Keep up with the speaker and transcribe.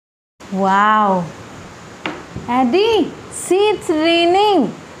Wow. Addy, see, it's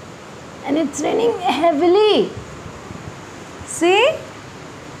raining. And it's raining heavily. See?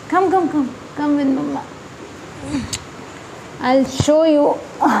 Come with Mama. I'll show you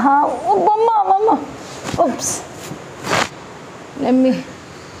how. Oh, Mama. Oops. Let me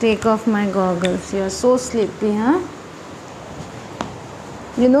take off my goggles. You're so sleepy, huh?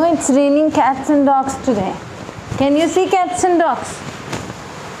 You know it's raining cats and dogs today. Can you see cats and dogs?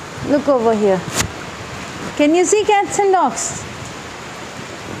 Look over here. Can you see cats and dogs?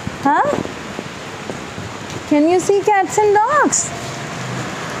 Huh? Can you see cats and dogs?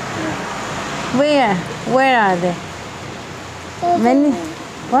 Where? Where are they? When?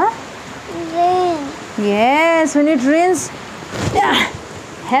 What? Rain. Yes, when it rains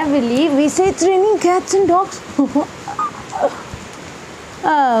heavily, we say it's raining cats and dogs.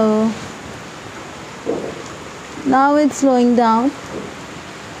 Oh. Now it's slowing down.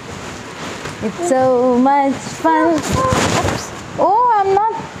 It's so much fun. Oops. Oh,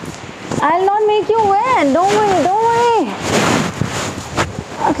 I'll not make you wet. Don't worry.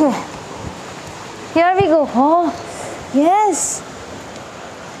 Okay. Here we go. Oh, yes.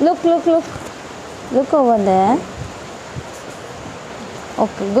 Look. Look over there.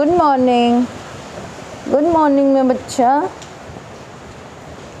 Okay, good morning. Good morning, my bacha.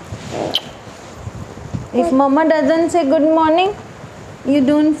 If Mama doesn't say good morning, you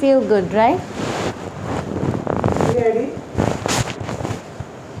don't feel good, right? Ready?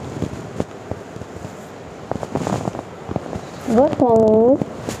 Good morning.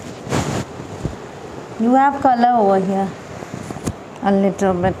 You have color over here. A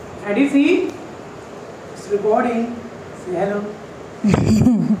little bit. Ready, see? It's recording. Say hello.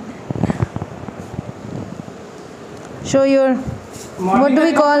 Show your. What do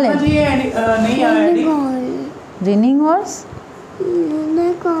we call it? Raining horse?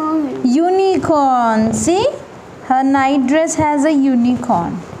 Unicorn. Unicorn. See? Her night dress has a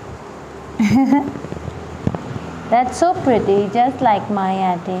unicorn. That's so pretty, just like my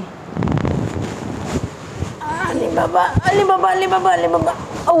Addy. Alibaba.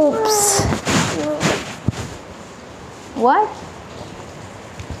 Oops. What?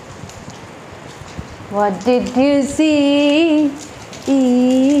 What did you see?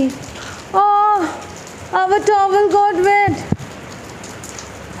 Oh, our towel got wet.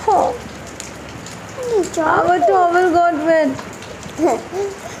 Oh, our towel got wet.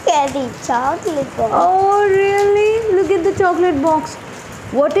 Candy chocolate. Oh, really? Look at the chocolate box.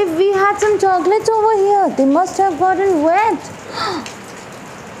 What if we had some chocolates over here? They must have gotten wet.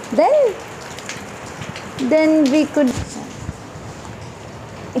 Then we could.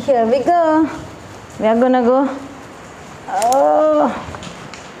 Here we go. We are gonna go. Oh,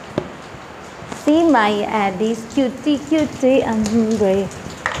 see my Addy's cutie umbrella.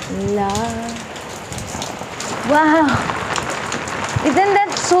 Wow, isn't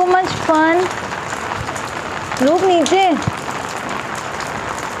that so much fun? Look नीचे.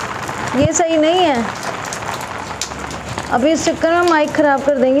 ये सही नहीं है. अभी इस चक्कर में mic खराब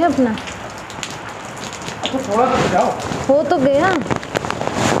कर देंगे अपना. थोड़ा सा बजाओ. हो तो गया.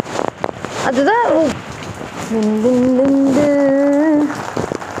 अदा वो.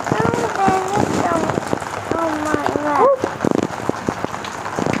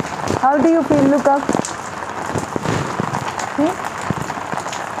 How do you feel? Look up.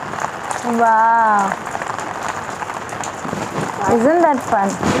 Wow. Isn't that fun?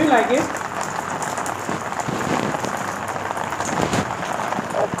 Do you like it?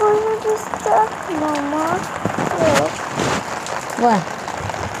 It's going to be stuck, Mama. Look. What?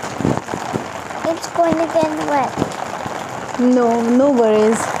 It's going to get wet. No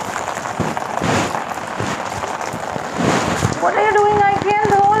worries. What are you doing? I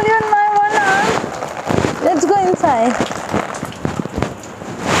can't hold you in my one arm. Let's go inside.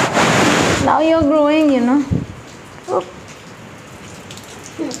 Now you're growing, you know. Oop.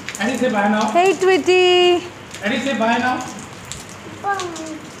 Addy, say bye now. Hey, Tweety. Addy, say bye now. Bye.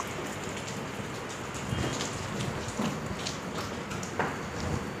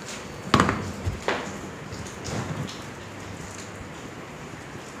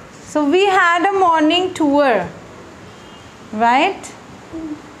 So we had a morning tour, right?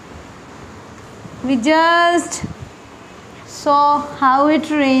 We just saw how it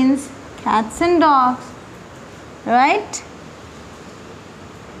rains, cats and dogs, right?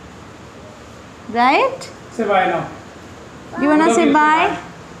 Right? Say bye now. You wanna say bye?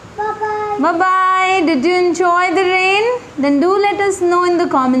 Bye-bye. Bye-bye. Did you enjoy the rain? Then do let us know in the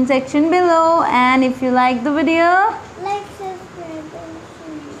comment section below. And if you like the video,